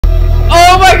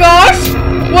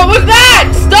was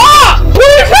that? Stop!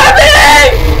 What is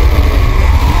happening?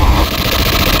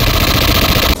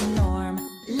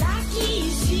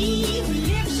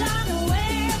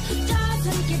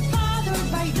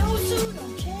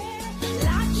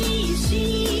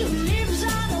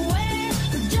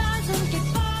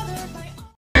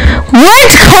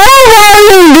 What car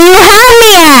volume do you have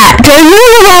me at? Or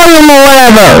user volume or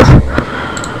whatever?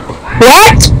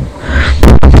 What?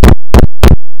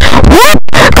 What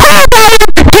car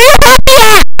volume do you have me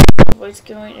at? What's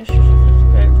going on?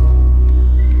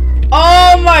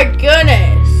 Oh my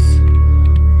goodness!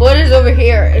 What is over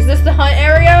here? Is this the hunt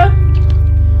area?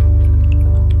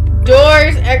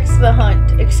 Doors X the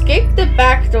hunt. Escape the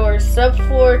back door,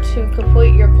 subfloor to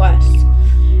complete your quest.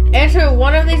 Enter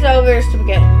one of these elevators to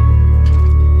begin.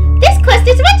 This quest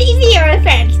is much easier, my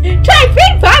friends. Try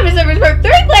Big Promise over for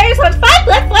 3 players plus 5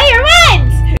 left player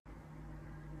runs.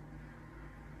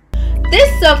 This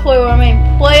subfloor will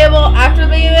remain playable after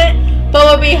the event, but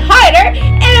will be harder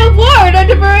and award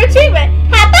under for achievement.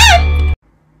 Have fun!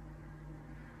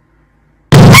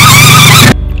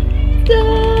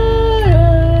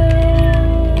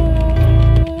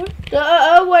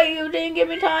 Oh wait, you didn't give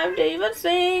me time to even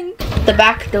sing. The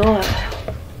back door.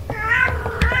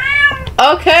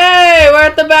 Okay, we're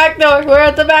at the back door. We're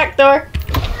at the back door.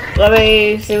 Let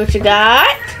me see what you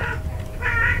got.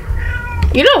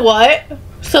 You know what?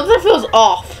 Something feels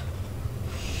off.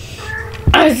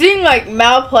 I've seen like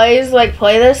Mal plays like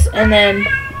play this, and then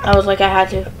I was like, I had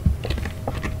to.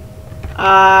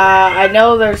 I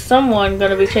know there's someone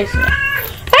gonna be chasing it.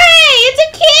 Hey, it's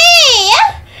a key!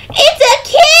 It's a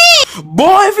key!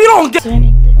 Boy, if you don't get.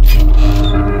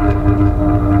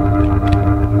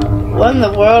 What in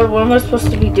the world? What am I supposed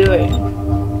to be doing?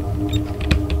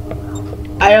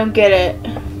 I don't get it.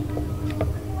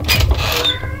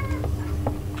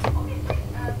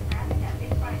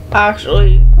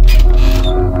 Actually.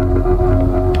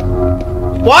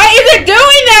 Why is it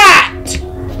doing that?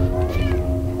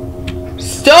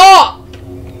 Stop!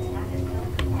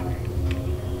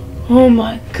 Oh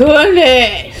my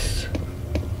goodness.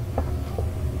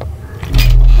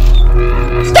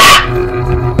 Stop!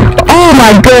 Oh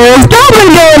my goodness, don't be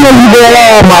doing this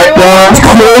again. Oh my gosh,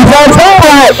 that's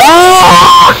alright.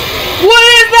 What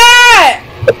is that?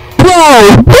 Bro,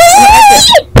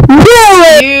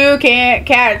 You can't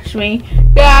catch me.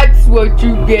 That's what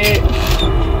you get.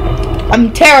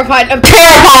 I'm terrified. I'm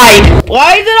terrified.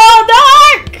 Why is it all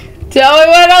dark? Tell me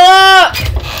where to look.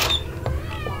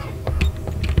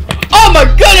 Oh my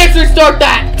goodness, restart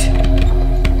that.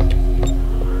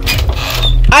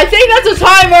 I think that's a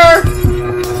timer.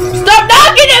 Stop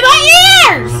knocking in my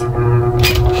ears!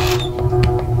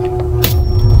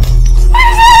 What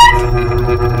is that?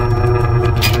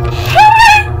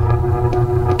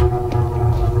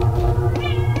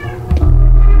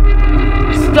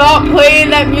 Stop playing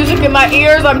that music in my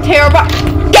ears. I'm terrified.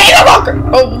 Get in the locker!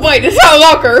 Oh wait, it's not a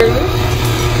locker.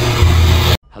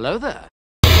 Hello there.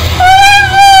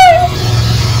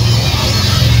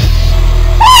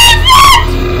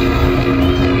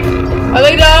 Are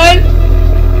they done?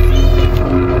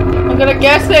 I'm gonna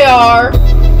guess they are.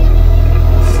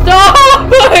 Stop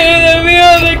playing the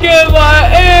music in my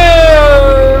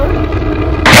ear!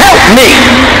 help me!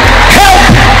 Help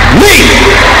me!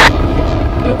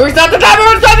 Restart the timer!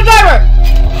 Restart the timer!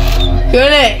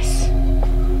 Goodness.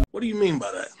 What do you mean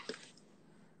by that?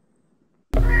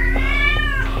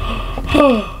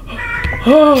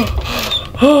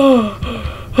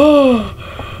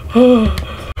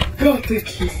 Got the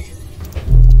key.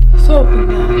 Let's open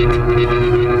that.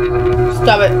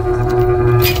 Stop it.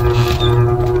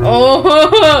 Oh,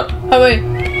 how many?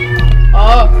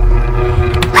 Oh.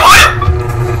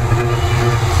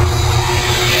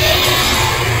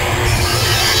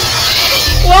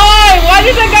 Why? Why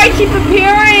does that guy keep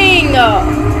appearing?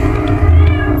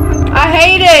 I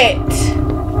hate it.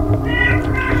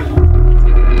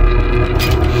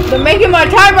 They're making my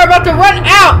timer about to run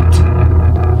out.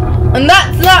 And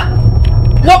that's not...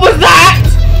 What was that?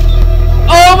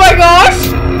 Oh my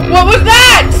gosh! What was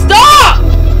that? Stop!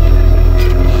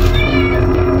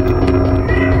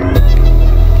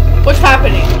 What's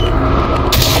happening?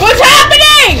 What's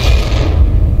happening?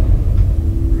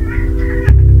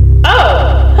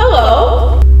 Oh,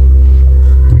 hello.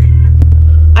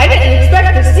 I didn't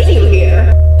expect to see you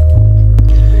here.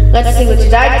 Let's see what you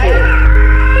died to.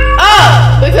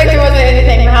 Oh! Looks like there wasn't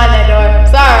anything behind that door.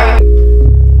 Sorry.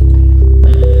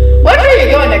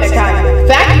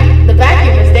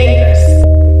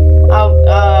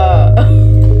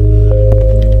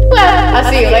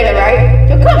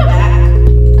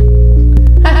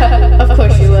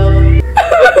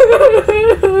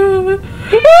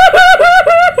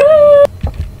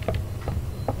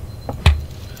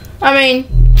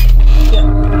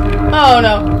 Oh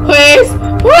no. Please!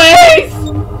 Please!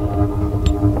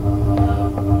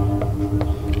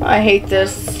 I hate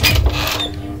this.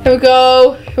 Here we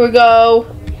go. Here we go.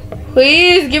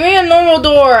 Please, give me a normal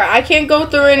door. I can't go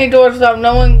through any doors without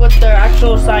knowing what their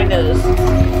actual sign is.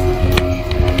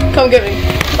 Come get me.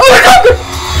 Oh my god!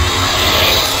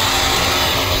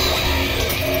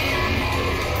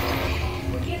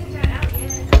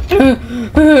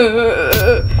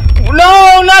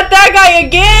 No, not that guy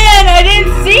again! I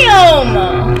didn't see him!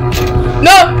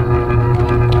 No!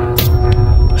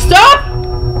 Stop!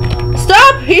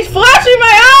 Stop! He's flashing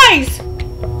my eyes!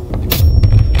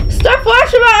 Stop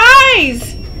flashing my eyes!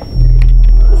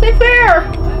 Is it fair?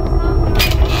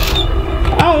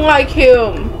 I don't like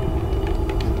him.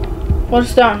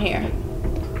 What's down here?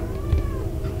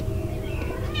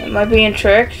 Am I being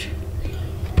tricked?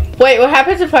 Wait, what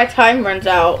happens if my time runs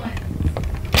out?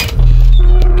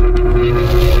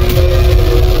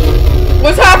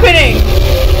 What's happening?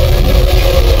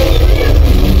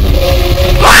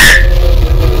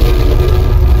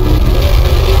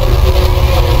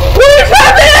 What is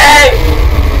happening?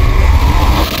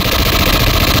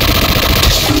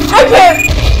 I can't.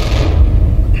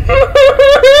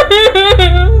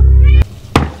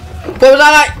 What was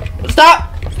that like? Stop!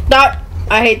 Stop!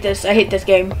 I hate this. I hate this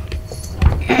game.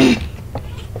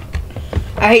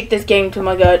 I hate this game to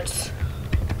my guts.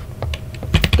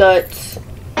 Guts.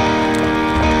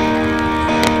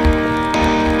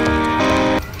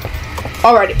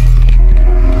 Alrighty.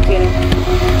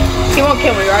 He won't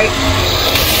kill me, right?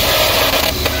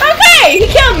 Okay! He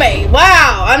killed me!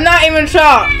 Wow! I'm not even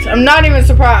shocked. I'm not even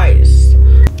surprised.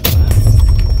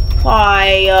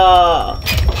 Why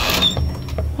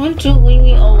don't you leave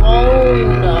me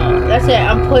alone? That's it.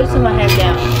 I'm placing my head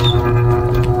down.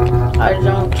 I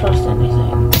don't trust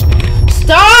anything.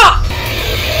 Stop!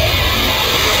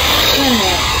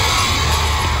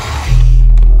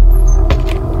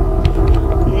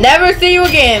 Never see you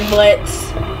again,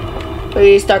 Blitz.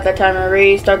 Restart that timer.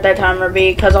 Restart that timer,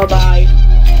 because I'll die.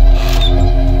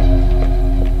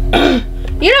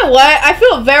 You know what? I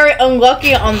feel very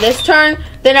unlucky on this turn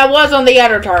than I was on the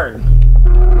other turn.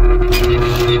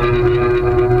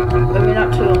 Maybe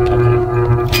not too unlucky.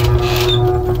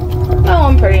 Oh,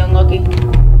 I'm pretty unlucky.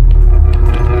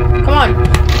 Come on.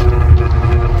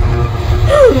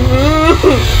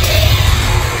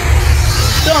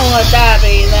 Don't let that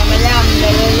be.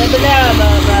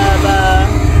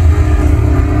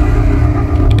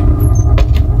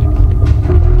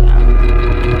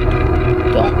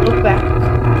 Don't look back.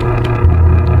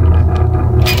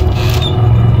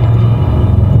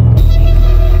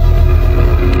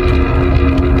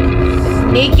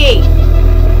 Sneaky.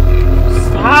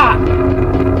 Stop.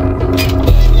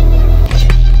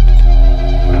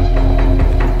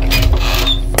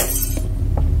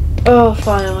 Oh,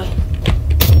 finally.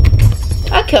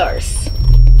 Of course.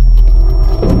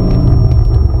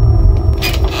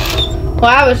 Well,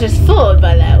 I was just fooled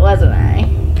by that, wasn't I?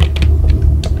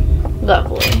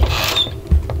 Lovely.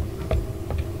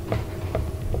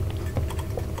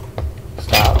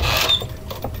 Stop.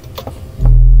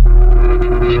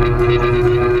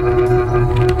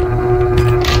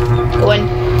 Go in.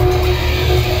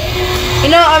 You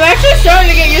know, I'm actually starting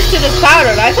to get used to this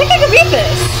pattern. I think I can beat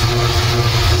this.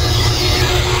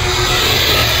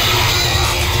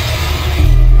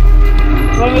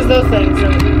 As long as those things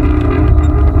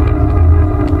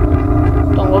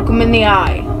don't look them in the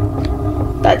eye.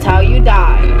 That's how you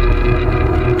die.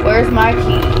 Where's my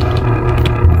key?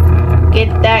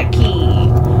 Get that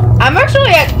key. I'm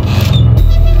actually at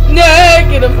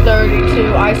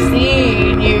 -32. I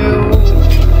seen you.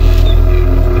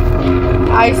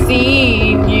 I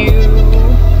seen you.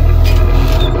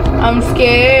 I'm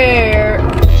scared.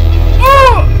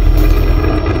 Oh!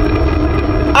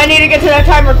 I need to get to that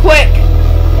timer quick.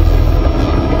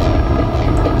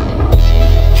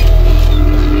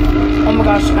 Oh my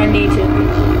gosh, I need to.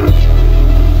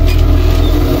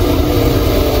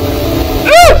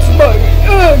 It's my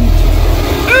end!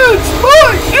 It's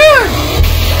my end!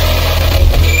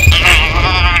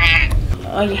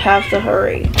 I have to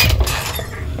hurry.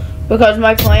 Because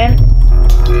my plan...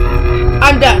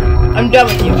 I'm done. I'm done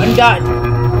with you. I'm done.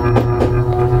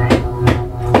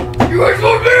 You guys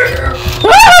love me!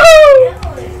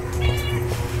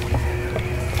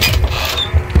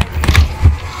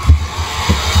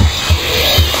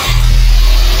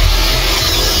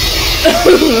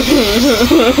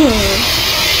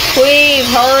 Please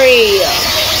hurry.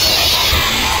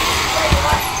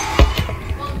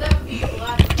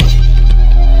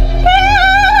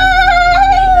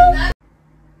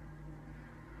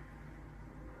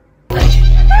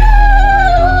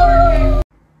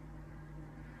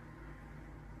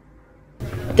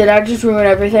 Did I just ruin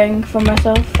everything for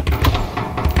myself?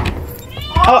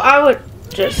 Oh, I would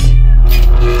just...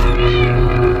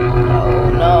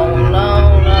 No,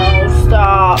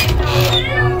 stop.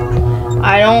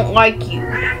 I don't like you.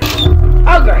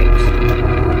 Oh, great.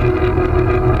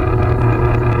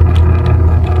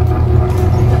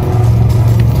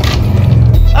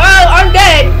 Oh, I'm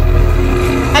dead.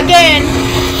 Again.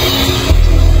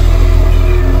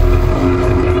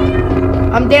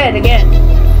 I'm dead again.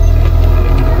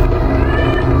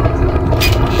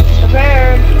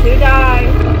 Prepared to die.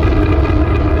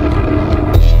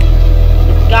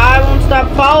 This guy won't stop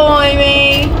following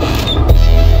me.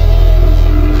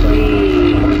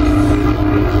 Please.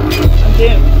 I'm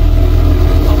doomed.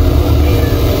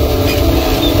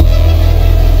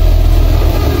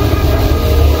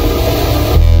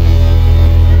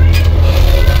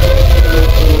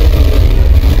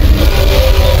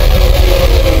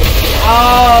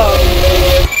 Oh.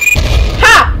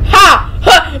 Ha! Ha!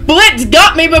 Ha! Blitz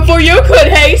got me before you could,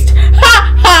 Haste!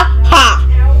 Ha! Ha! Ha!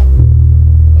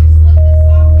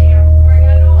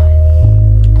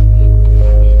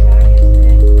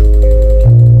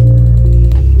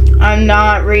 I'm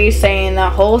not re-saying the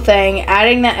whole thing,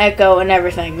 adding the echo and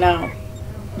everything, no.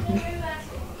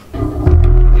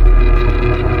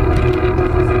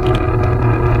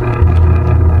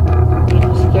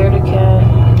 Scared of cat.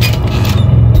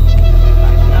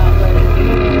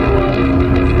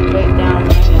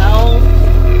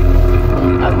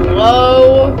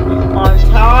 Low on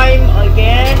time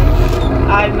again.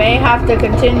 I may have to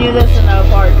continue this in a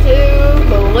part 2.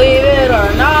 Believe it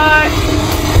or not,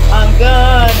 I'm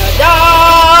gonna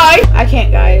die. I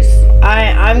can't, guys.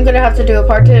 I'm gonna have to do a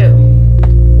part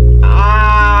 2.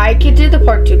 I could do the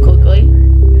part 2 quickly,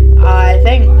 I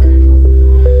think.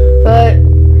 But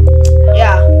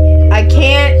yeah, I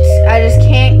just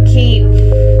can't keep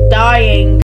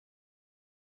dying.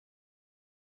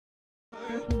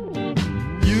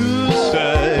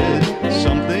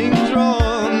 Something's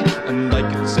wrong, and I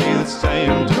can say the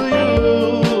same to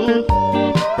you.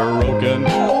 Broken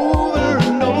over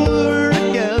and over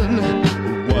again.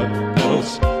 What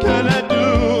else can I do?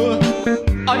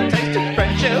 I've tasted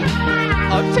friendship,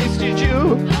 I've tasted you,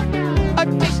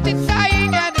 I've tasted fire.